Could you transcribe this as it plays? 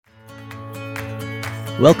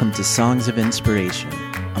Welcome to Songs of Inspiration,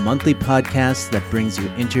 a monthly podcast that brings you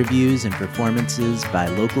interviews and performances by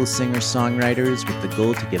local singer-songwriters with the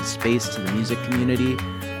goal to give space to the music community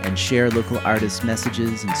and share local artists'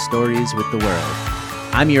 messages and stories with the world.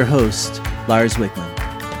 I'm your host, Lars Wickman.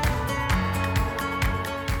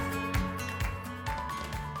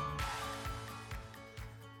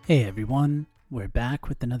 Hey everyone, we're back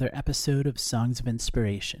with another episode of Songs of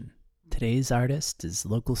Inspiration. Today's artist is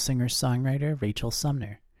local singer-songwriter Rachel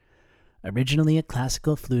Sumner. Originally a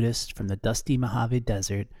classical flutist from the dusty Mojave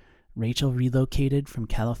Desert, Rachel relocated from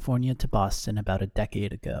California to Boston about a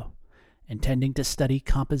decade ago. Intending to study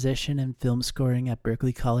composition and film scoring at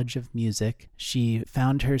Berklee College of Music, she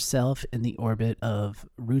found herself in the orbit of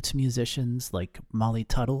roots musicians like Molly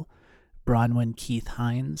Tuttle, Bronwyn Keith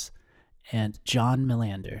Hines, and John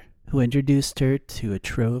Melander, who introduced her to a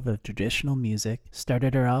trove of traditional music,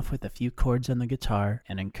 started her off with a few chords on the guitar,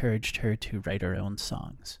 and encouraged her to write her own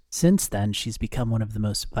songs. Since then, she's become one of the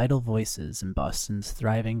most vital voices in Boston's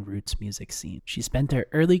thriving roots music scene. She spent her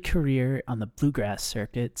early career on the bluegrass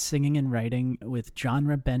circuit, singing and writing with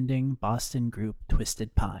genre-bending Boston group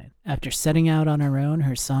Twisted Pine. After setting out on her own,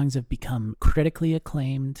 her songs have become critically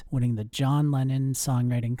acclaimed, winning the John Lennon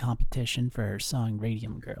songwriting competition for her song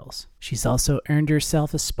Radium Girls. She's also earned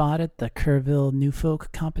herself a spot at the Kerrville New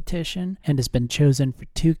Folk competition and has been chosen for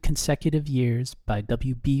 2 consecutive years by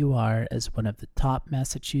WBUR as one of the top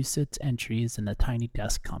Massachusetts entries in the Tiny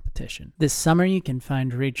Desk competition. This summer you can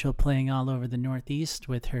find Rachel playing all over the Northeast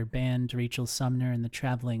with her band Rachel Sumner and the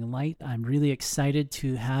Traveling Light. I'm really excited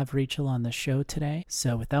to have Rachel on the show today,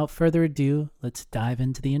 so without further ado, let's dive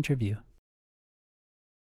into the interview.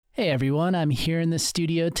 Hey everyone, I'm here in the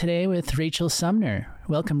studio today with Rachel Sumner.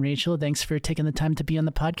 Welcome, Rachel. Thanks for taking the time to be on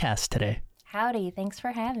the podcast today. Howdy, thanks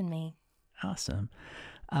for having me. Awesome.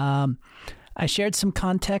 I shared some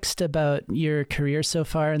context about your career so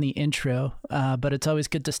far in the intro, but it's always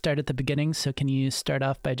good to start at the beginning. So can you start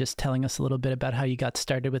off by just telling us a little bit about how you got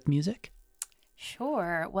started with music?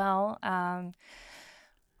 Sure. Well,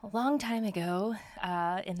 a long time ago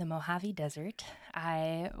in the Mojave Desert,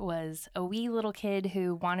 I was a wee little kid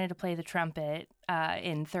who wanted to play the trumpet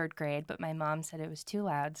in 3rd grade, but my mom said it was too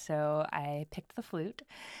loud, so I picked the flute.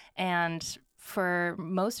 And for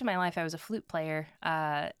most of my life, I was a flute player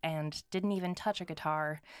and didn't even touch a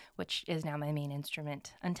guitar, which is now my main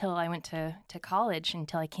instrument, until I went to college,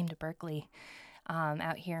 until I came to Berklee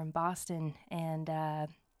out here in Boston. And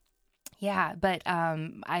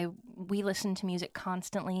we listened to music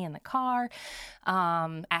constantly in the car,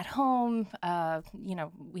 at home.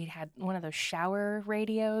 We had one of those shower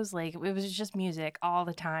radios. Like, it was just music all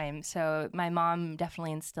the time. So my mom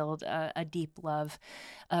definitely instilled a deep love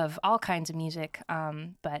of all kinds of music.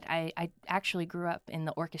 But I actually grew up in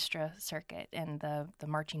the orchestra circuit and the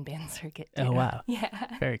marching band circuit too. Oh, wow.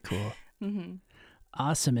 Yeah. Very cool. Mm-hmm.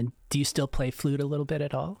 Awesome. And do you still play flute a little bit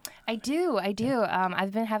at all? I do.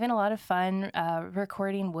 I've been having a lot of fun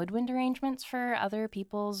recording woodwind arrangements for other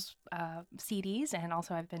people's CDs, and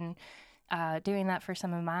also I've been doing that for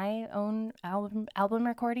some of my own album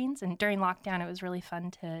recordings. And during lockdown, it was really fun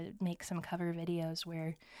to make some cover videos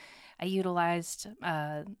where I utilized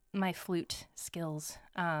my flute skills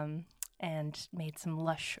and made some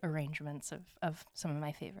lush arrangements of some of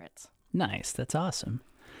my favorites. Nice. That's awesome.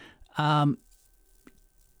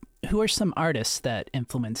 Who are some artists that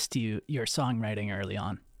influenced your songwriting early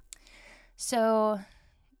on? So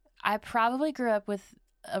I probably grew up with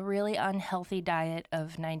a really unhealthy diet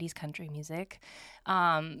of 90s country music.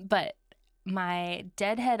 But my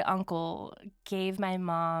deadhead uncle gave my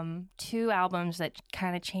mom 2 albums that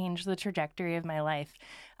kind of changed the trajectory of my life.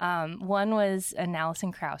 One was an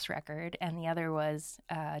Alison Krauss record, and the other was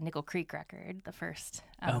a Nickel Creek record, the first.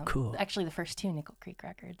 Oh, cool. Actually, the first 2 Nickel Creek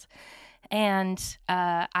records. And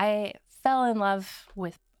I fell in love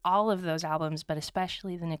with all of those albums, but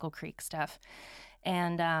especially the Nickel Creek stuff.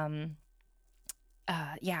 And I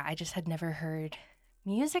just had never heard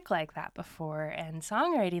music like that before and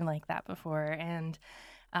songwriting like that before. And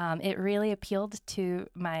it really appealed to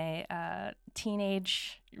my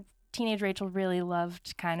teenage Rachel. Really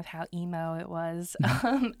loved kind of how emo it was.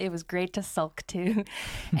 It was great to sulk to,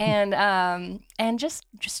 and just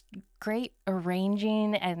great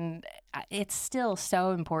arranging, and it's still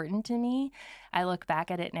so important to me. I look back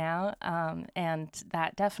at it now, and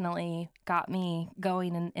that definitely got me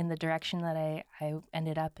going in the direction that I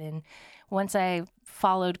ended up in. Once I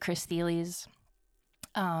followed Chris Thiele's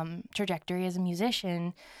trajectory as a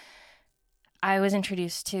musician, I was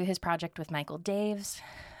introduced to his project with Michael Daves,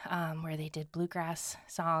 where they did bluegrass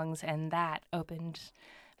songs, and that opened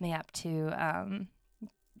me up to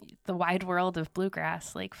the wide world of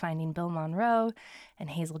bluegrass, like finding Bill Monroe and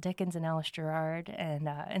Hazel Dickens and Ellis Gerard.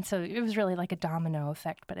 And so it was really like a domino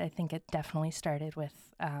effect, but I think it definitely started with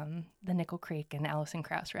the Nickel Creek and Alison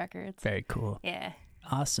Krauss records. Very cool. Yeah.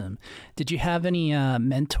 Awesome. Did you have any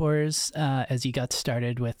mentors as you got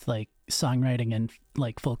started with like songwriting and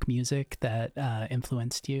like folk music that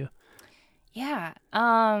influenced you? Yeah.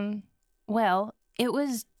 Well, it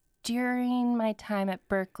was during my time at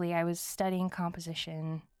Berklee. I was studying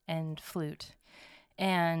composition and flute.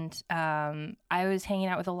 And I was hanging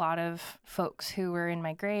out with a lot of folks who were in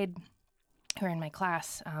my grade, who were in my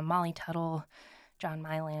class. Molly Tuttle, John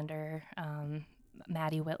Mylander,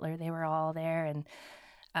 Maddie Whitler, they were all there. And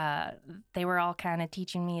they were all kind of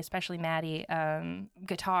teaching me, especially Maddie,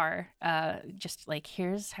 guitar, just like,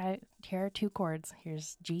 here are 2 chords,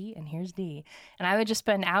 here's G and here's D. And I would just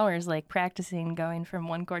spend hours like practicing going from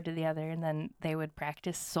one chord to the other, and then they would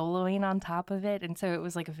practice soloing on top of it. And so it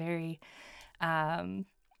was like a very,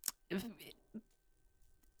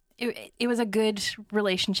 it was a good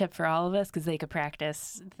relationship for all of us because they could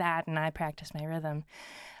practice that and I practiced my rhythm.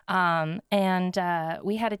 And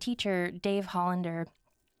we had a teacher, Dave Hollander,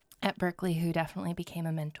 at Berklee, who definitely became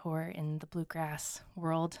a mentor in the bluegrass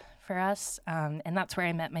world for us. And that's where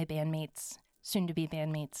I met my bandmates, soon-to-be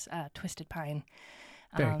bandmates, Twisted Pine.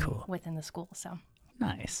 Very cool. Within the school, so.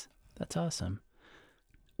 Nice. That's awesome.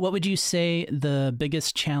 What would you say the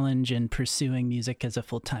biggest challenge in pursuing music as a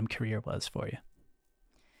full-time career was for you?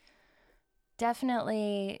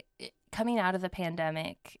 Definitely coming out of the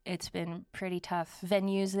pandemic, it's been pretty tough.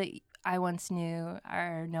 Venues that I once knew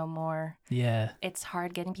are no more. Yeah. It's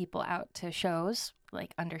hard getting people out to shows,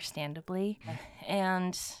 like understandably.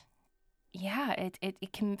 And yeah,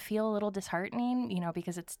 it can feel a little disheartening, you know,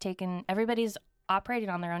 because everybody's operating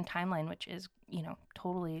on their own timeline, which is, you know,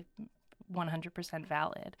 totally 100%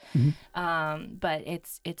 valid. Mm-hmm. But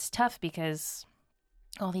it's tough because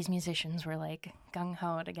all these musicians were like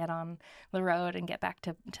gung-ho to get on the road and get back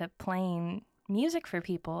to playing music for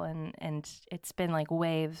people, and it's been like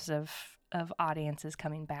waves of audiences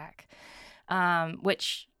coming back,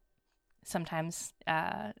 which sometimes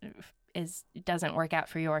doesn't work out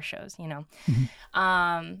for your shows, you know.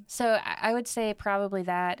 Mm-hmm. So I would say probably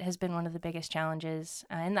that has been one of the biggest challenges,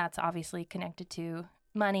 and that's obviously connected to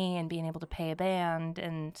money and being able to pay a band,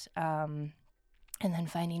 and then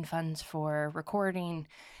finding funds for recording.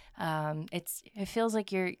 It feels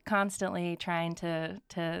like you're constantly trying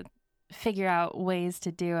to figure out ways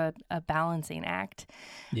to do a balancing act.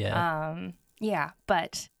 Yeah.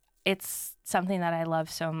 But it's something that I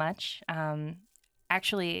love so much.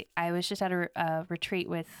 Actually, I was just at a retreat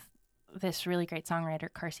with this really great songwriter,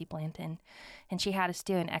 Carsey Blanton, and she had us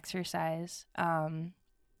do an exercise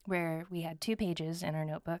where we had 2 pages in our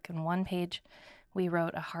notebook, and one page we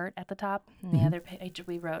wrote a heart at the top, and the other page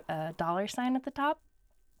we wrote a $sign at the top.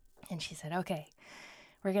 And she said, okay,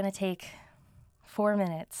 we're going to take 4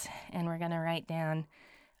 minutes and we're going to write down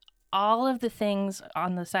all of the things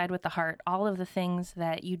on the side with the heart, all of the things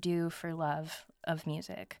that you do for love of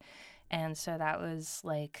music. And so that was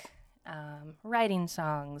like writing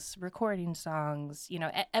songs, recording songs, you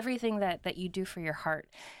know, everything that you do for your heart.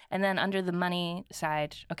 And then under the money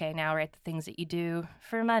side, okay, now write the things that you do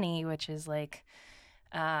for money, which is like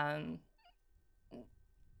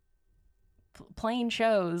playing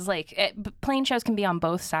shows. Like playing shows can be on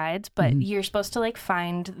both sides, but you're supposed to like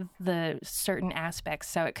find the certain aspects.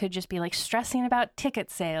 So it could just be like stressing about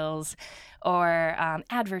ticket sales or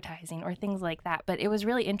advertising or things like that. But it was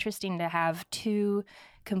really interesting to have 2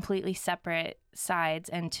 completely separate sides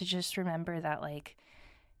and to just remember that, like,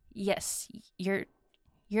 yes, you're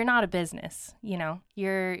not a business, you know,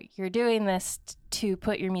 you're doing this to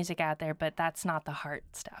put your music out there, but that's not the heart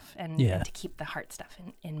stuff, and to keep the heart stuff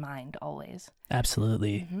in mind always.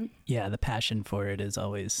 Absolutely. Mm-hmm. Yeah. The passion for it is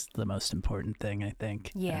always the most important thing, I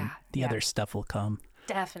think. Yeah. And the other stuff will come.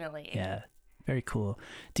 Definitely. Yeah. Very cool.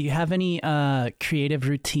 Do you have any creative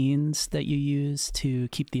routines that you use to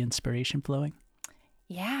keep the inspiration flowing?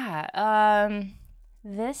 Yeah.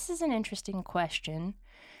 This is an interesting question.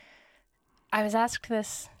 I was asked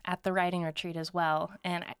this at the writing retreat as well,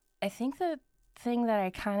 and I think the thing that I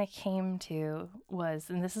kind of came to was,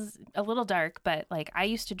 and this is a little dark, but like I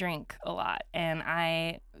used to drink a lot, and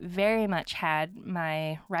I very much had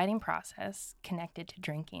my writing process connected to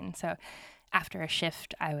drinking. So after a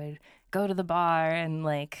shift, I would go to the bar and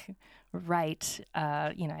like write,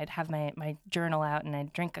 I'd have my journal out and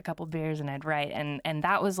I'd drink a couple beers and I'd write, and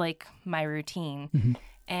that was like my routine. Mm-hmm.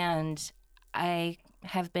 And I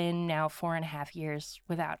have been now 4.5 years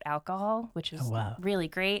without alcohol, which is Oh, wow. really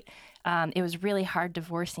great. It was really hard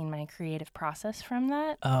divorcing my creative process from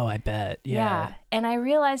that. Oh, I bet. Yeah. And I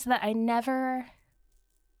realized that I never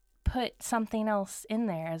put something else in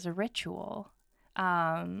there as a ritual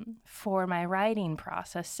for my writing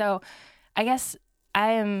process. So I guess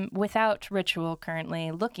I am without ritual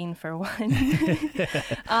currently, looking for one.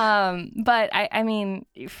 But I mean,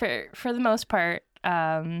 for the most part,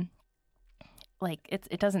 like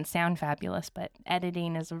it doesn't sound fabulous, but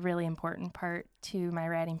editing is a really important part to my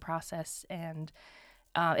writing process, and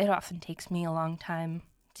it often takes me a long time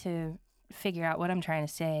to figure out what I'm trying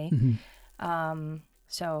to say. Mm-hmm.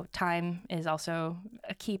 So time is also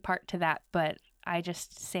a key part to that, but I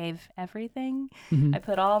just save everything. Mm-hmm. I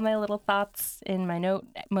put all my little thoughts in my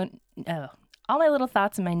all my little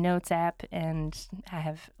thoughts in my notes app, and I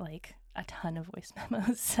have like a ton of voice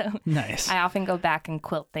memos. So Nice. I often go back and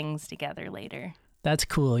quilt things together later. That's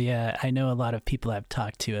cool. Yeah. I know a lot of people I've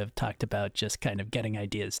talked to have talked about just kind of getting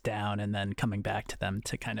ideas down and then coming back to them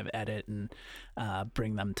to kind of edit and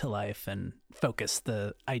bring them to life and focus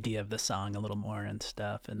the idea of the song a little more and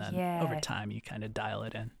stuff. And then over time, you kind of dial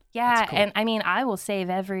it in. Yeah. Cool. And I mean, I will save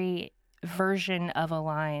every version of a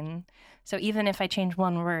line. So even if I change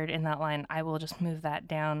one word in that line, I will just move that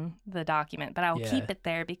down the document, but I will keep it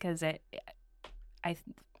there because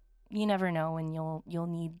you never know when you'll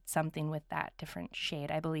need something with that different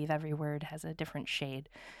shade. I believe every word has a different shade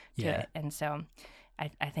to it. And so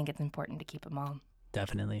I think it's important to keep them all.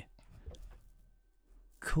 Definitely.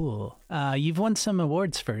 Cool. You've won some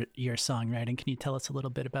awards for your songwriting. Can you tell us a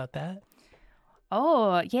little bit about that?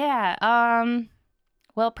 Oh, yeah.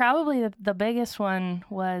 Well, probably the biggest one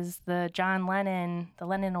was the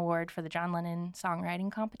Lennon Award for the John Lennon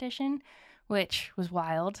Songwriting Competition, which was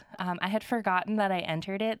wild. I had forgotten that I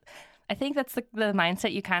entered it. I think that's the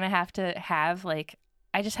mindset you kind of have to have. Like,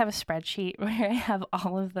 I just have a spreadsheet where I have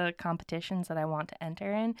all of the competitions that I want to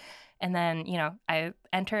enter in. And then, I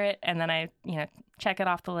enter it and then I, check it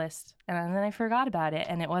off the list. And then I forgot about it.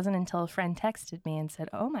 And it wasn't until a friend texted me and said,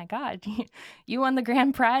 "Oh my God, you won the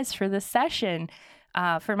grand prize for this session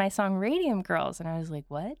for my song Radium Girls." And I was like,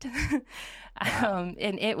 "What?" Wow.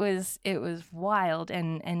 And it was wild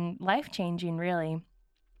and life-changing, really.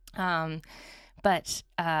 But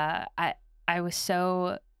I was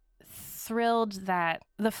so thrilled that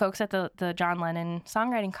the folks at the John Lennon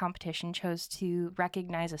songwriting competition chose to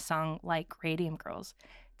recognize a song like Radium Girls.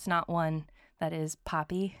 It's not one that is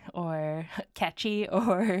poppy or catchy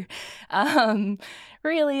or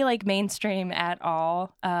really like mainstream at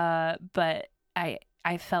all. But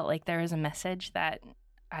I felt like there was a message that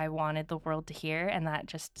I wanted the world to hear, and that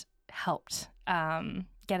just helped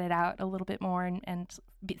get it out a little bit more. And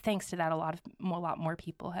thanks to that, a lot more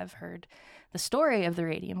people have heard the story of the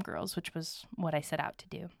Radium Girls, which was what I set out to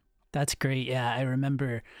do. That's great. Yeah, I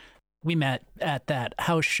remember we met at that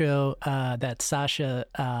house show that Sasha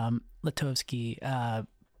Latovsky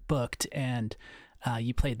booked, and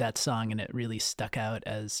you played that song, and it really stuck out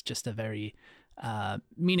as just a very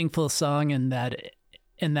meaningful song in that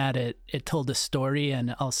it told a story,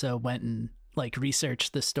 and also went and like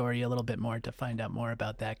researched the story a little bit more to find out more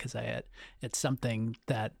about that, because it's something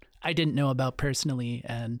that I didn't know about personally,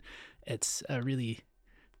 and it's a really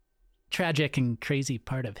tragic and crazy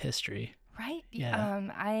part of history. Right. Yeah.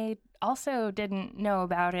 I also didn't know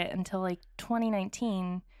about it until like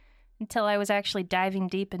 2019, until I was actually diving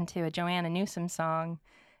deep into a Joanna Newsom song,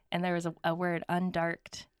 and there was a word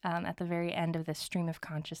undarked at the very end of this stream of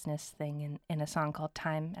consciousness thing in a song called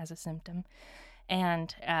Time as a Symptom.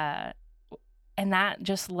 And that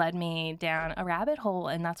just led me down a rabbit hole,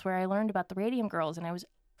 and that's where I learned about the Radium Girls, and I was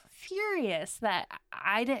furious that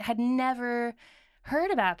I had never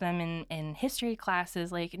heard about them in history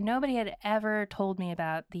classes. Like, nobody had ever told me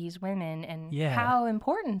about these women and how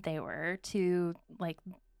important they were to like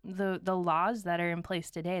the laws that are in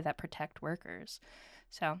place today that protect workers.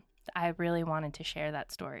 So I really wanted to share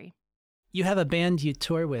that story. You have a band you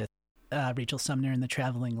tour with, Rachel Sumner and the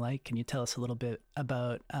Traveling Light. Can you tell us a little bit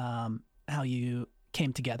about how you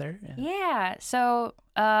came together? Yeah. So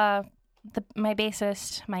my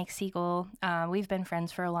bassist, Mike Siegel, we've been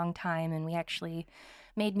friends for a long time, and we actually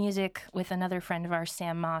made music with another friend of ours,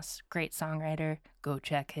 Sam Moss, great songwriter. Go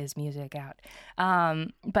check his music out.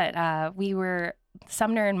 But we were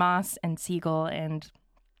Sumner and Moss and Siegel, and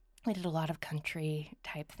we did a lot of country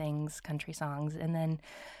type things, country songs. And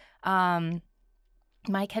then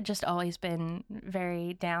Mike had just always been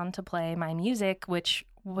very down to play my music, which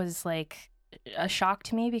was like a shock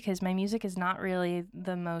to me because my music is not really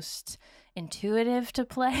the most intuitive to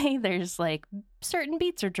play. There's like certain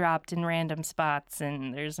beats are dropped in random spots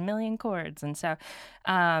and there's a million chords. And so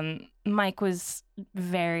Mike was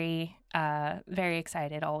very, very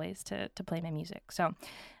excited always to play my music. So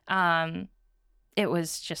it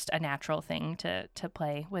was just a natural thing to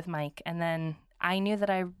play with Mike. And then I knew that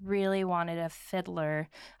I really wanted a fiddler.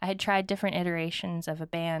 I had tried different iterations of a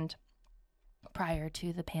band prior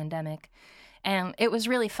to the pandemic, and it was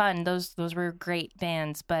really fun. Those were great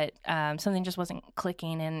bands, but something just wasn't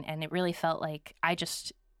clicking, and it really felt like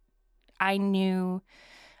I knew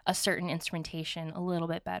a certain instrumentation a little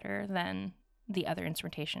bit better than the other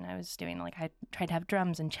instrumentation I was doing. Like I tried to have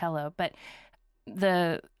drums and cello, but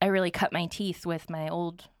I really cut my teeth with my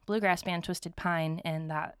old bluegrass band, Twisted Pine, and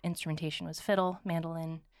that instrumentation was fiddle,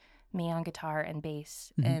 mandolin, me on guitar, and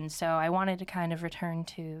bass. Mm-hmm. And so I wanted to kind of return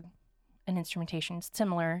to an instrumentation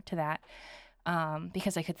similar to that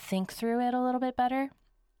because I could think through it a little bit better.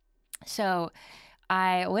 So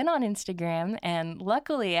I went on Instagram, and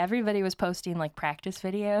luckily everybody was posting like practice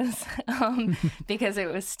videos because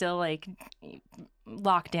it was still like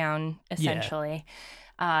lockdown essentially. Yeah.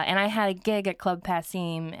 And I had a gig at Club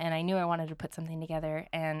Passim, and I knew I wanted to put something together.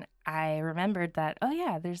 And I remembered that, oh,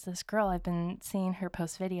 yeah, there's this girl. I've been seeing her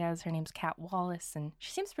post videos. Her name's Kat Wallace, and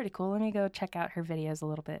she seems pretty cool. Let me go check out her videos a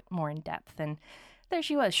little bit more in depth. And there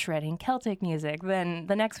she was, shredding Celtic music. Then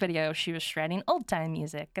the next video, she was shredding old-time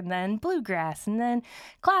music, and then bluegrass, and then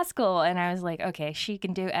classical. And I was like, okay, she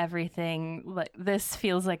can do everything. This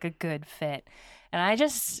feels like a good fit. And I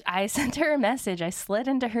sent her a message. I slid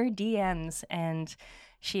into her DMs, and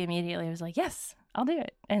she immediately was like, yes, I'll do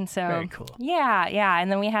it. And so, very cool. Yeah.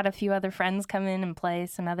 And then we had a few other friends come in and play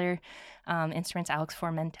some other instruments. Alex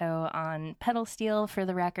Formento on pedal steel for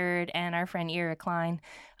the record, and our friend Ira Klein,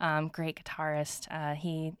 great guitarist.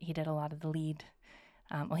 He did a lot of the lead.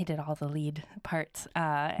 He did all the lead parts,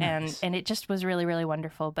 nice. and it just was really, really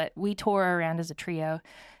wonderful. But we tour around as a trio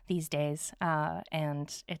these days,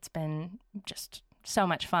 and it's been just so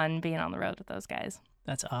much fun being on the road with those guys.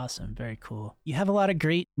 That's awesome. Very cool. You have a lot of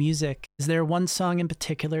great music. Is there one song in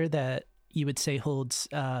particular that you would say holds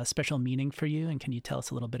special meaning for you? And can you tell us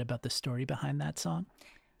a little bit about the story behind that song?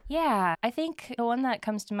 Yeah, I think the one that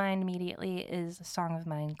comes to mind immediately is a song of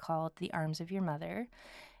mine called The Arms of Your Mother.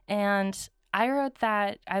 And I wrote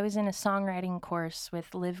that. I was in a songwriting course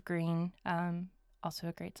with Liv Green, also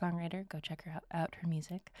a great songwriter. Go check out her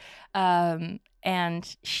music.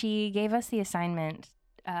 And she gave us the assignment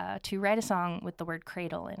to write a song with the word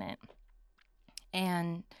cradle in it.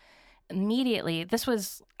 And immediately, this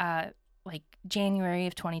was like January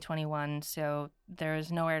of 2021, so there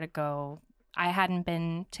was nowhere to go. I hadn't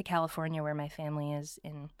been to California where my family is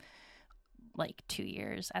in like 2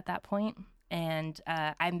 years at that point. And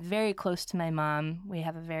I'm very close to my mom. We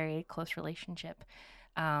have a very close relationship.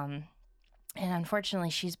 And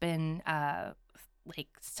unfortunately, she's been like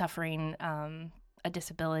suffering a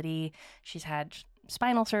disability. She's had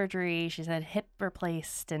spinal surgery, she's had hip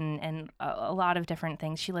replaced, and a lot of different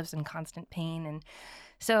things. She lives in constant pain. And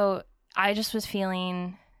so I just was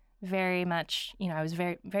feeling very much, I was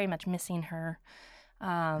very, very much missing her,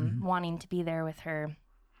 wanting to be there with her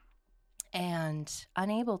and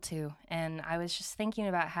unable to. And I was just thinking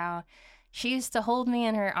about how she used to hold me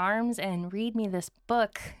in her arms and read me this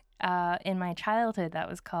book in my childhood that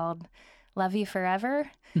was called Love You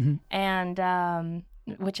Forever. Mm-hmm. And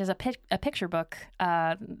which is a picture book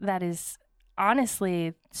that is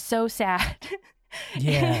honestly so sad.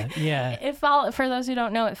 Yeah. For those who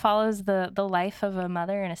don't know, it follows the life of a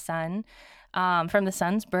mother and a son, from the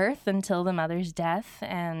son's birth until the mother's death.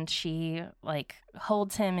 And she like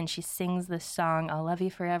holds him and she sings this song, I'll love you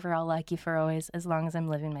forever, I'll like you for always, as long as I'm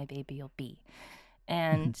living, my baby you'll be.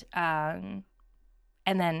 And and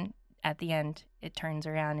then at the end, it turns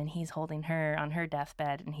around and he's holding her on her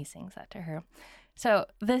deathbed and he sings that to her. So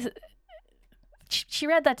she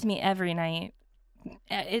read that to me every night.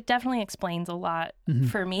 It definitely explains a lot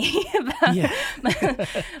for me about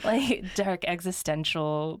like dark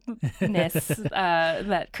existentialness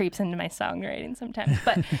that creeps into my songwriting sometimes.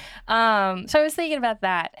 But so I was thinking about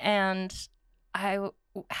that, and I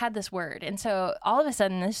had this word, and so all of a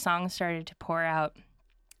sudden this song started to pour out.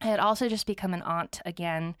 I had also just become an aunt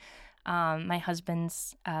again. My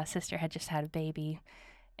husband's sister had just had a baby,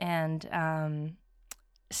 and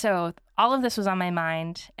so all of this was on my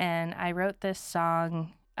mind, and I wrote this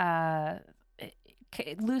song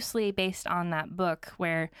loosely based on that book,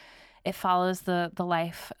 where it follows the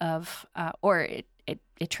life of, or it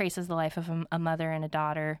traces the life of a mother and a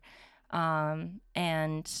daughter,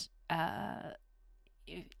 and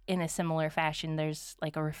in a similar fashion, there's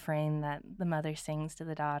like a refrain that the mother sings to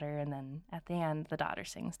the daughter, and then at the end, the daughter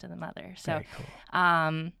sings to the mother. So, Very cool.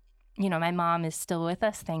 you know, my mom is still with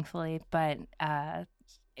us, thankfully, but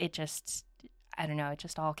it just, I don't know, it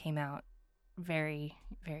just all came out very,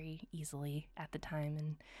 very easily at the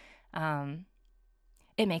time. And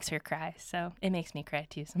it makes her cry. So it makes me cry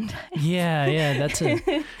too sometimes. Yeah. That's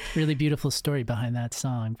a really beautiful story behind that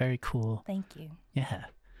song. Very cool. Thank you. Yeah.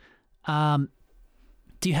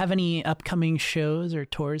 Do you have any upcoming shows or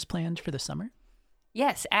tours planned for the summer?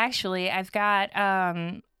 Yes, actually, I've got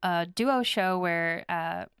a duo show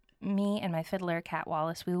where me and my fiddler, Kat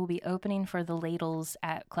Wallace, we will be opening for the Ladles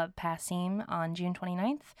at Club Passim on June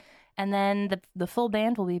 29th. And then the full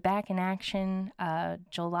band will be back in action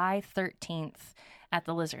July 13th at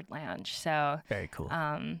the Lizard Lounge. So very cool.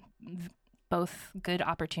 Both good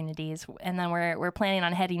opportunities. And then we're planning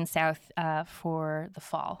on heading south for the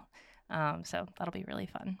fall. So that'll be really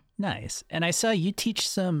fun. Nice. And I saw you teach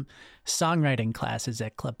some songwriting classes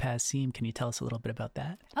at Club Passim. Can you tell us a little bit about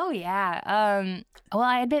that? Oh, yeah. Well,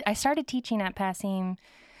 I started teaching at Passim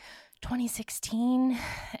 2016,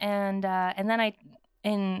 and then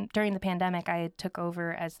during the pandemic, I took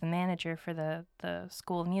over as the manager for the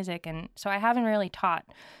School of Music, and so I haven't really taught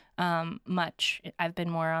much. I've been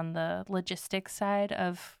more on the logistics side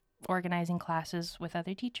of organizing classes with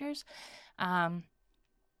other teachers.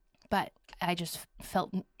 But I just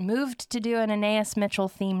felt moved to do an Aeneas Mitchell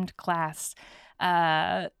themed class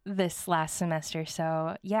this last semester.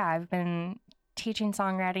 So yeah, I've been teaching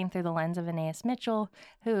songwriting through the lens of Aeneas Mitchell,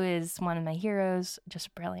 who is one of my heroes, just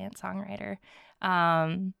a brilliant songwriter.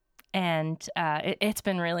 And it's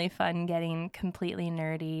been really fun getting completely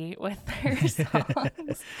nerdy with her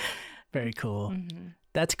songs. Very cool. Mm-hmm.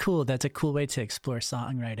 That's cool. That's a cool way to explore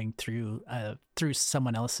songwriting through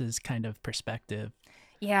someone else's kind of perspective.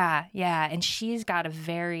 Yeah. And she's got a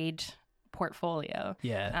varied portfolio.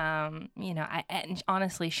 Yeah. And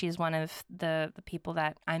honestly, she's one of the people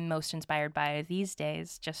that I'm most inspired by these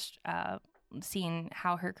days, just seeing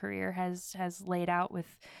how her career has laid out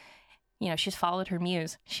with, she's followed her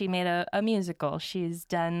muse. She made a musical. She's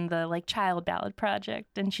done the Child Ballad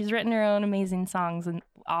Project, and she's written her own amazing songs, and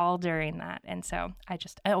all during that. And so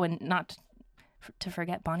and not to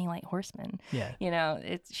forget Bonnie Light Horseman. Yeah.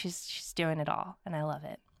 She's doing it all, and I love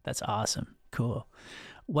it. That's awesome. Cool.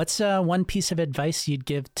 What's one piece of advice you'd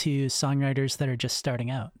give to songwriters that are just starting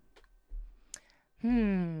out?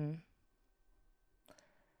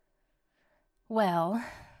 Well,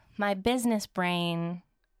 my business brain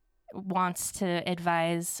wants to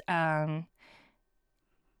advise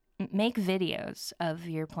make videos of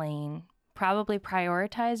your playing. Probably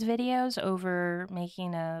prioritize videos over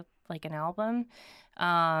making an album.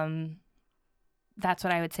 That's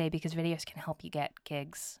what I would say, because videos can help you get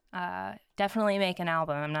gigs. Definitely make an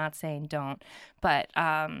album. I'm not saying don't. But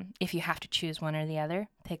if you have to choose one or the other,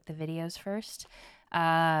 pick the videos first,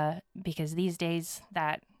 because these days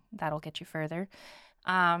that'll get you further.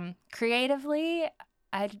 Creatively,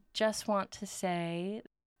 I just want to say,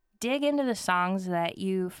 dig into the songs that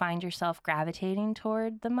you find yourself gravitating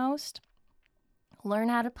toward the most. Learn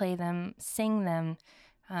how to play them, sing them.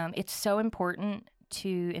 It's so important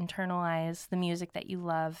to internalize the music that you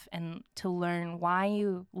love and to learn why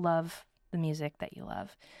you love the music that you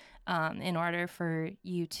love, in order for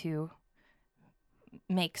you to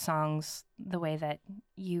make songs the way that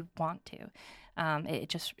you want to.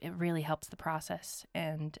 It really helps the process,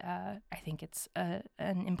 and I think it's an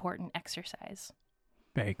important exercise.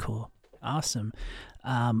 Very cool. Awesome.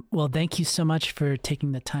 Well, thank you so much for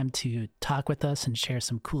taking the time to talk with us and share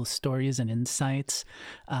some cool stories and insights.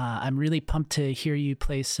 I'm really pumped to hear you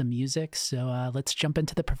play some music, so let's jump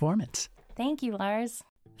into the performance. Thank you, Lars.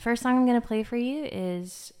 First song I'm going to play for you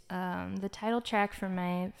is the title track from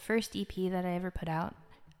my first EP that I ever put out.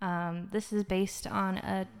 This is based on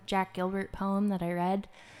a Jack Gilbert poem that I read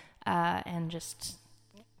and just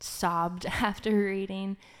sobbed after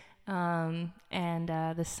reading. And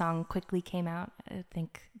the song quickly came out. I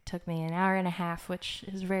think it took me an hour and a half, which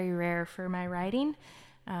is very rare for my writing.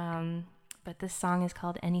 But this song is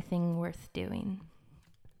called Anything Worth Doing.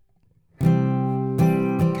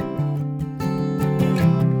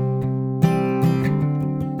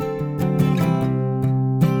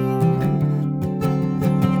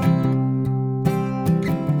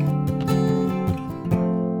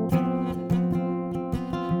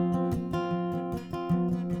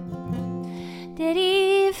 Did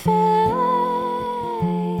he fail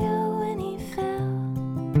when he fell?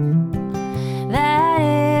 That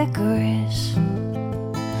Icarus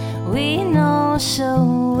we know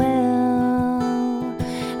so well.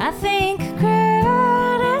 I think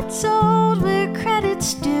credit's old, but credit's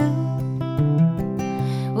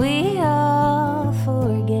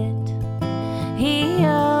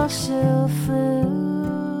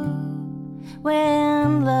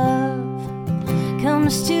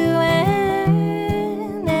comes to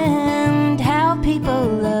an end, how people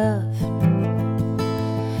love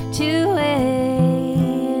to win.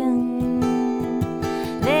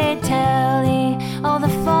 They tally all the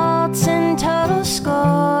faults and total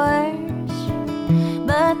scores,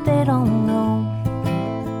 but they don't know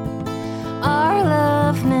our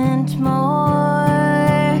love meant more.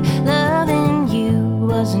 Loving you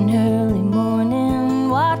was an early morning,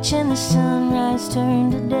 watching the sunrise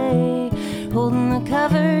turn to day, holding the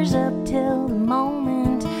covers up till the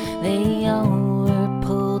moment they all were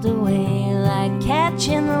pulled away, like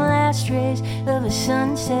catching the last rays of a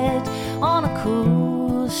sunset on a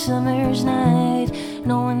cool summer's night,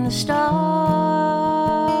 knowing the stars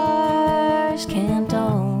can't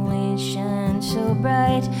always shine so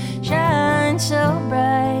bright, shine so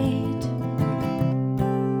bright.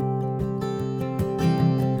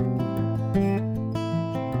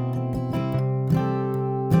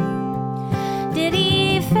 Did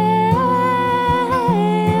he fail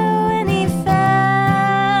when he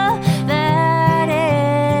fell that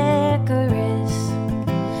Icarus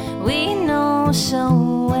we know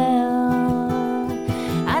so well?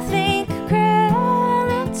 I think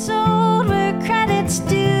credits owed where credits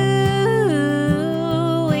due.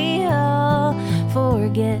 We all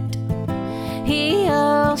forget he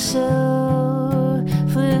also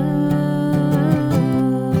flew.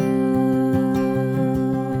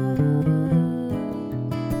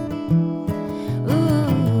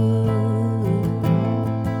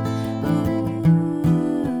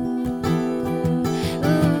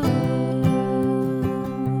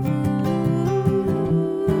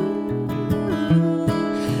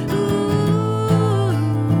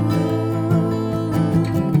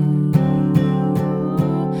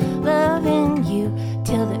 Loving you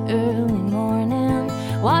till the early morning,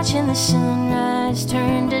 watching the sunrise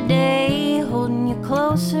turn to day, holding you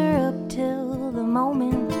closer up till the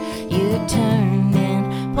moment you turned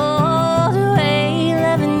and pulled away.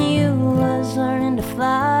 Loving you was learning to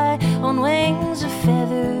fly on wings of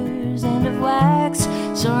feathers and of wax,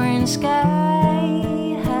 soaring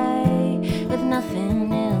sky high with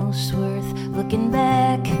nothing else worth looking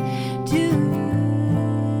back to.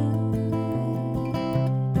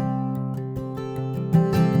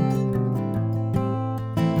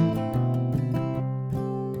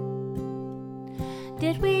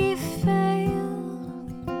 Did we fail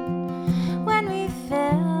when we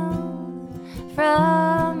fell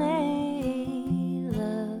from a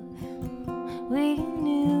love we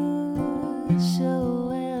knew so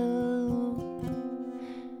well?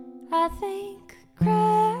 I think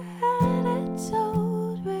credits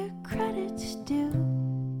owed where credits due.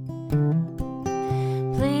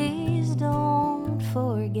 Please don't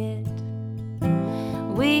forget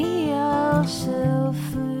we also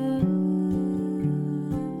flew.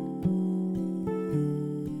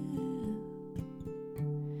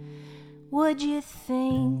 Would you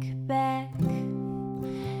think back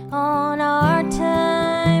on our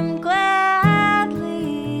time gladly?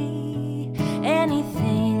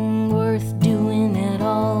 Anything worth doing at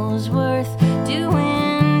all is worth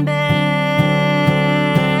doing badly.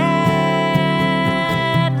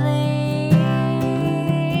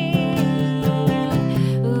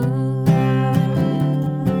 Ooh.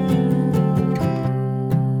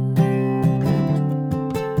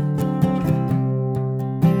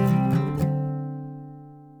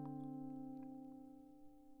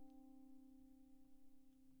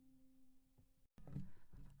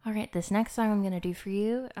 All right, this next song I'm going to do for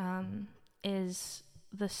you is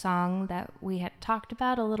the song that we had talked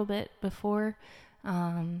about a little bit before.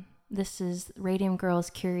 This is Radium Girls'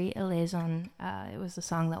 Curie Eleison. It was the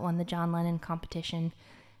song that won the John Lennon competition.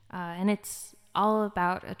 And it's all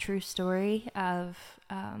about a true story of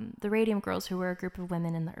the Radium Girls, who were a group of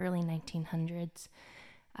women in the early 1900s.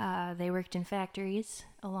 They worked in factories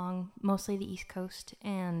along mostly the East Coast,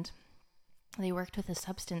 and they worked with a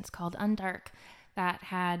substance called undark that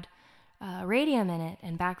had radium in it.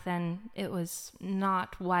 And back then, it was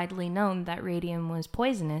not widely known that radium was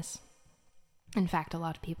poisonous. In fact, a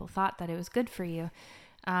lot of people thought that it was good for you.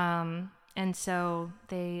 And so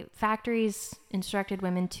factories instructed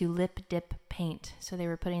women to lip dip paint. So they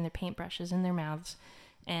were putting their paintbrushes in their mouths.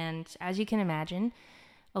 And as you can imagine,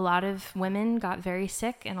 a lot of women got very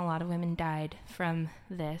sick and a lot of women died from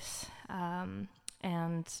this.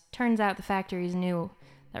 And turns out the factories knew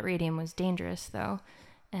that radium was dangerous, though,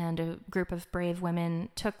 and a group of brave women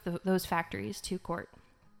took those factories to court.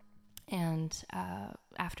 And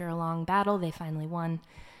after a long battle, they finally won.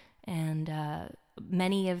 And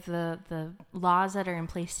many of the laws that are in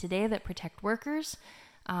place today that protect workers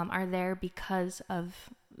are there because of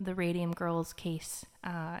the Radium Girls case.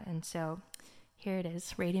 And so Here it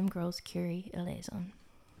is, Radium Girls Curie Eleison.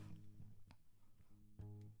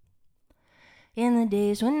 In the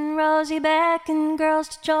days when Rosie beckoned girls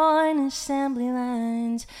to join assembly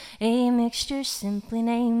lines, a mixture simply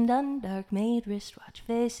named undark made wristwatch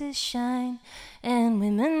faces shine, and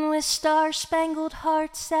women with star-spangled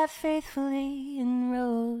hearts sat faithfully in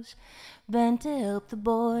rows, bent to help the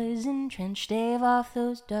boys entrenched stave off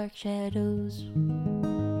those dark shadows.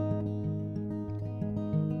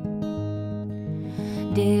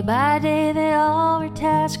 Day by day they all were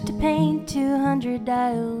tasked to paint 200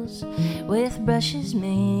 dials with brushes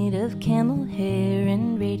made of camel hair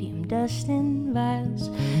and radium dust in vials.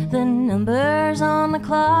 The numbers on the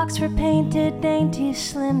clocks were painted dainty,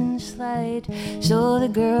 slim and slight, so the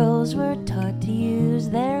girls were taught to use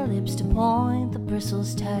their lips to point the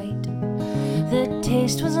bristles tight. The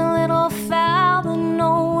taste was a little foul, but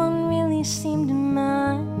no one really seemed to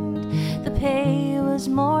mind. The pay was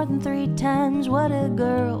more than 3 times what a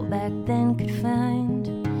girl back then could find.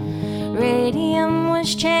 Radium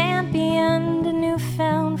was championed, a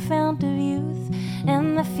newfound fount of youth,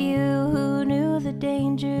 and the few who knew the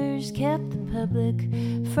dangers kept the public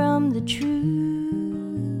from the truth.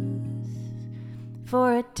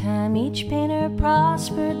 For a time each painter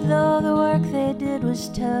prospered, though the work they did was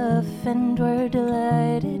tough, and were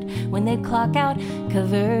delighted when they'd clock out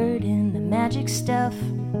covered in the magic stuff.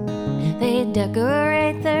 They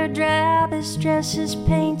decorate their drabbest dresses,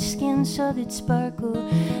 paint skin so they'd sparkle.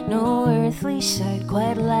 No earthly sight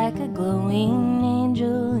quite like a glowing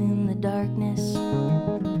angel in the darkness.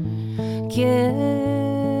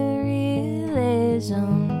 Curie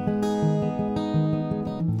Eleison,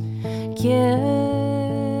 Curie.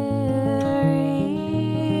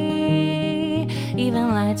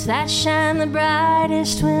 Even lights that shine the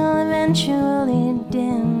brightest will eventually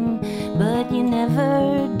dim, but you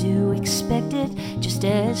never do expect it, just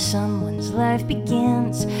as someone's life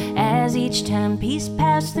begins. As each timepiece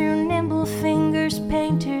passed through nimble fingers,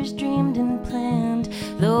 painters dreamed and planned,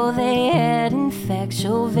 though they had in fact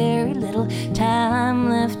so very little time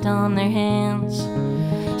left on their hands.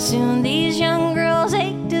 Soon these young girls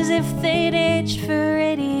ached as if they'd aged for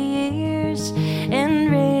 80 years, and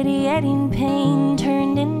radiating pain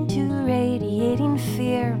turned into radiating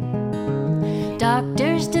fear.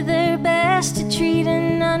 Doctors did their best to treat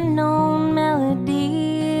an unknown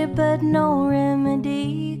malady, but no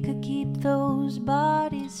remedy could keep those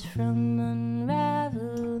bodies from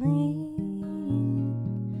unraveling.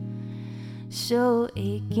 So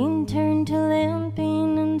aching turned to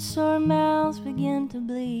limping, and sore mouths began to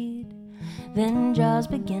bleed. Then jaws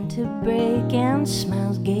began to break, and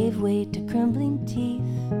smiles gave way to crumbling teeth.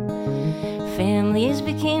 Families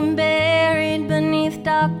became buried beneath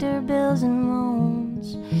doctor bills and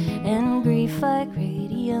loans, and grief like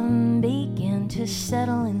radium began to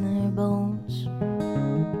settle in their bones.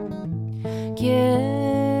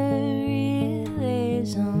 Curie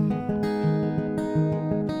Eleison,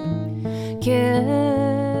 Curie.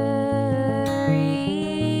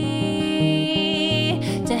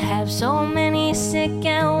 To have so many sick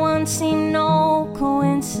at once seemed no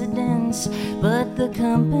coincidence, but the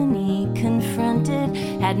company confronted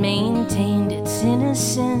had maintained its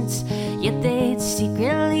innocence. Yet they'd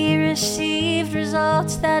secretly received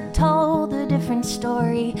results that told a different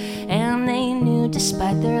story, and they knew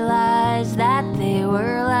despite their lies that they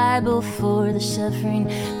were liable for the suffering.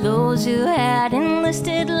 Those who had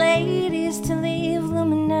enlisted ladies to leave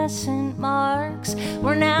luminescent marks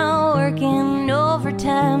were now working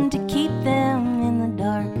overtime to keep them in the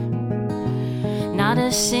dark. Not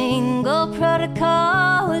a single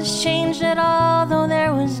protocol was changed at all, though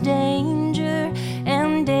there was danger,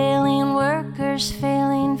 and alien workers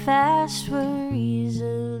failing fast were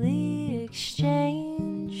easily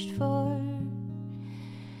exchanged for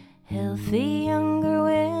healthy younger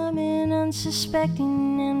women,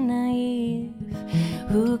 unsuspecting and naive,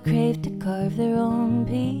 who craved to carve their own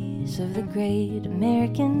piece of the great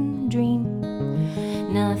American dream.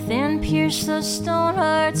 Nothing pierced those stone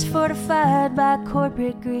hearts fortified by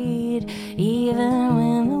corporate greed, even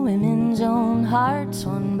when the women's own hearts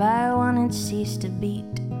one by one had ceased to beat.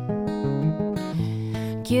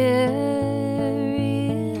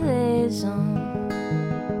 Curie Eleison,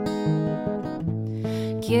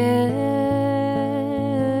 Curie.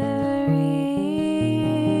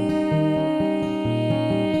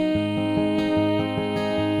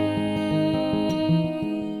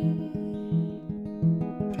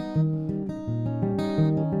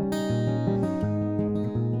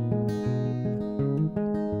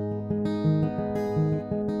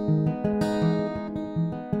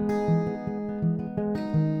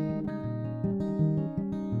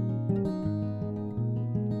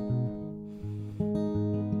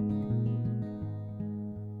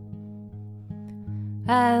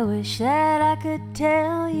 I wish that I could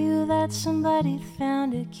tell you that somebody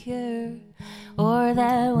found a cure, or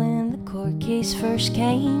that when the court case first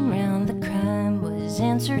came round, the crime was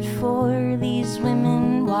answered for. These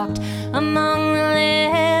women walked among the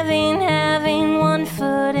living, having one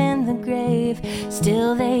foot in the grave.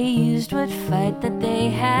 Still they used what fight that they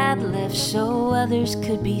had left, so others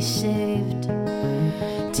could be saved.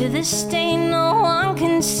 To this day no one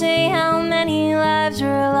can say how many lives were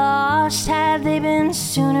lost. Had they been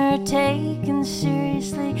sooner taken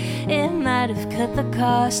seriously, it might have cut the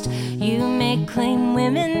cost. You may claim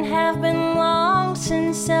women have been long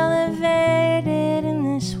since elevated in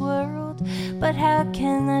this world, but how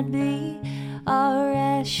can that be? Our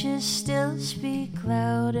ashes still speak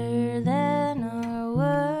louder than our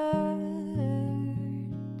words.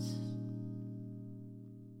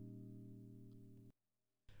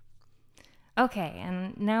 Okay,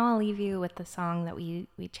 and now I'll leave you with the song that we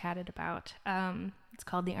chatted about. It's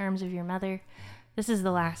called The Arms of Your Mother. This is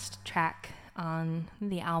the last track on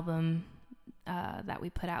the album that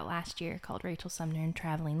we put out last year called Rachel Sumner and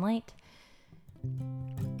Traveling Light.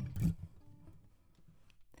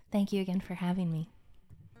 Thank you again for having me.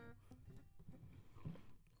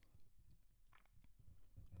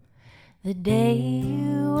 The day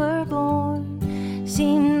you were born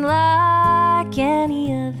seemed like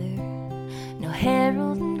any other. No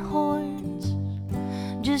herald and horns,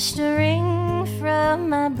 just a ring from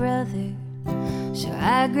my brother. So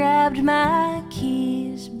I grabbed my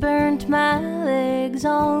keys, burnt my legs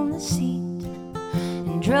on the seat,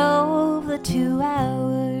 and drove the 2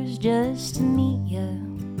 hours just to meet you.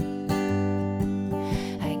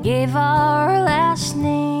 I gave our last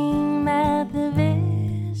name at the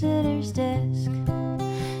visitor's desk.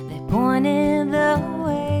 They pointed the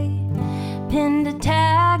way, pinned a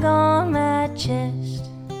tag on my chest.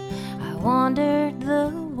 I wandered the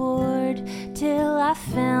ward till I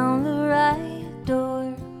found the right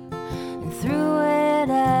door, and through it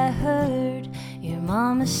I heard your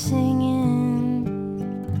mama singing.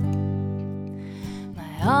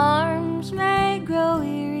 My arms may grow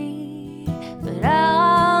weary, but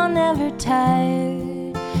I'll never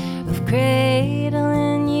tire of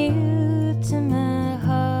cradling you to my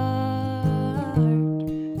heart.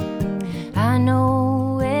 I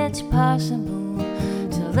know it's possible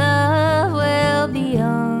to love well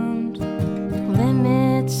beyond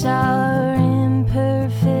limits our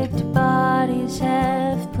imperfect bodies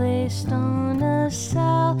have placed on us.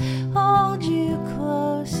 I'll hold you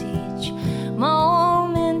close each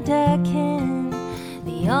moment I can.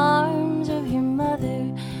 The arms of your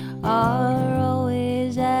mother are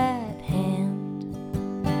always at hand.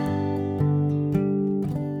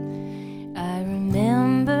 I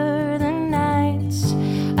remember the nights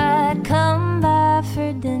I'd come by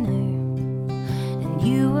for dinner, and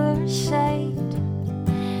you were a sight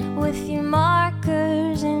with your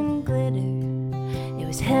markers and glitter. It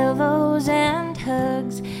was hellos and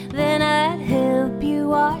hugs, then I'd help you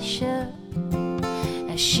wash up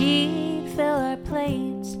as she'd fill our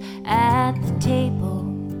plates at the table.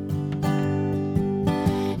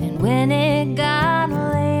 And when it got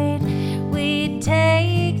late, we'd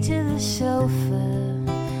take to the sofa,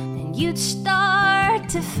 and you'd start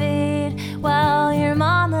to fade while your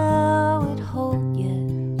mama would hold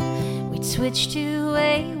you. We'd switch to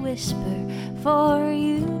a whisper for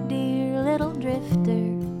you, dear little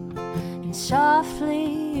drifter, and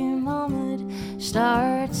softly your mama'd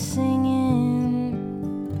start singing.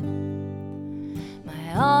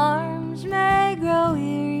 My arms may grow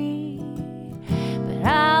weary, but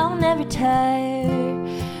I'll never tire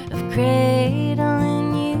of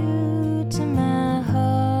cradling you to my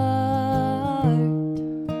heart.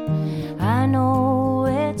 I know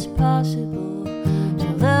it's possible to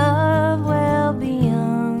love well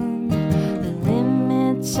beyond the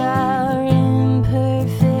limits our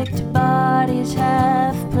imperfect bodies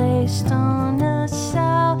have placed on us.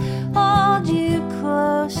 I'll hold you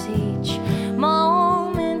close each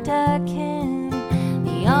moment I can.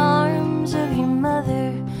 The arms of your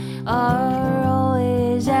mother are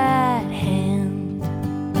always at hand.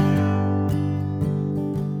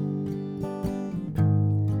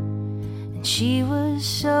 And she was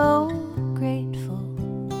so grateful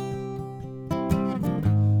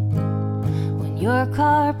when your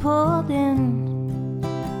car pulled in.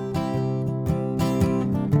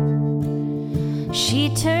 She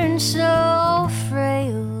turned so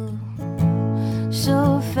frail,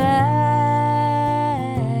 so fast.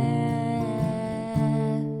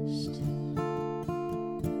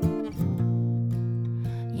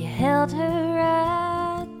 You held her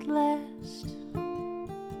at last.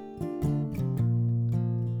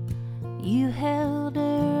 You held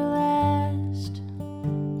her last.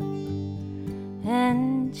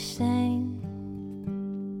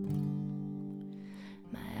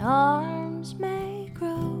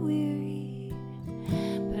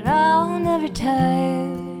 I'll never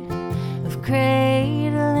tire of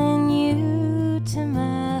cradling you to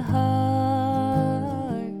my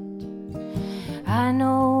heart. I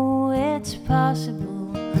know it's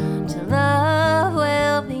possible to love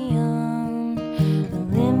well beyond the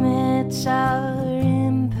limits our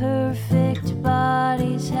imperfect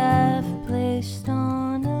bodies have placed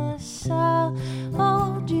on us. I'll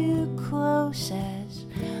hold you close as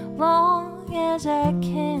long as I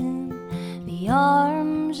can. The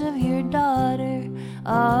arms of your daughter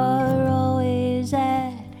are always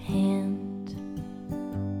at hand.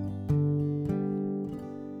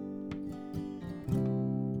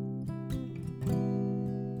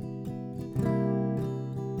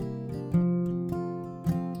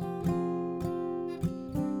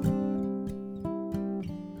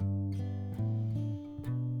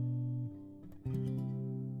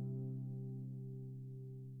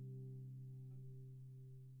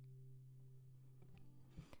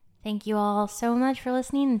 Thank you all so much for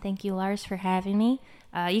listening, and thank you, Lars, for having me.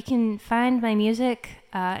 You can find my music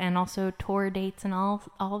and also tour dates and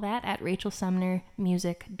all that at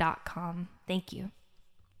rachelsumnermusic.com. Thank you.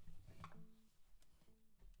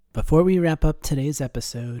 Before we wrap up today's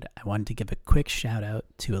episode, I wanted to give a quick shout out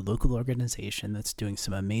to a local organization that's doing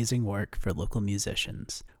some amazing work for local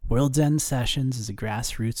musicians. World's End Sessions is a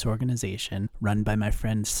grassroots organization run by my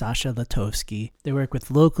friend Sasha Latovsky. They work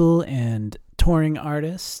with local and touring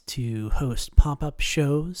artists to host pop-up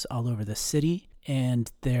shows all over the city,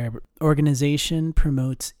 and their organization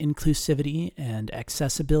promotes inclusivity and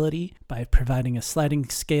accessibility by providing a sliding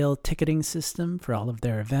scale ticketing system for all of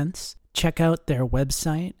their events. Check out their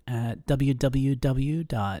website at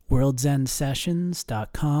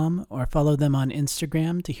www.worldsendsessions.com or follow them on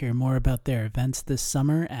Instagram to hear more about their events this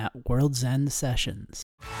summer at World's End Sessions.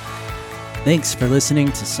 Thanks for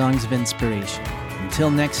listening to Songs of Inspiration.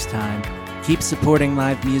 Until next time, keep supporting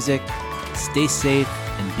live music, stay safe,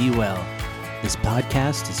 and be well. This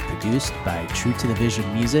podcast is produced by True to the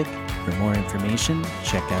Vision Music. For more information,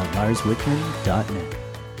 check out larswickman.net.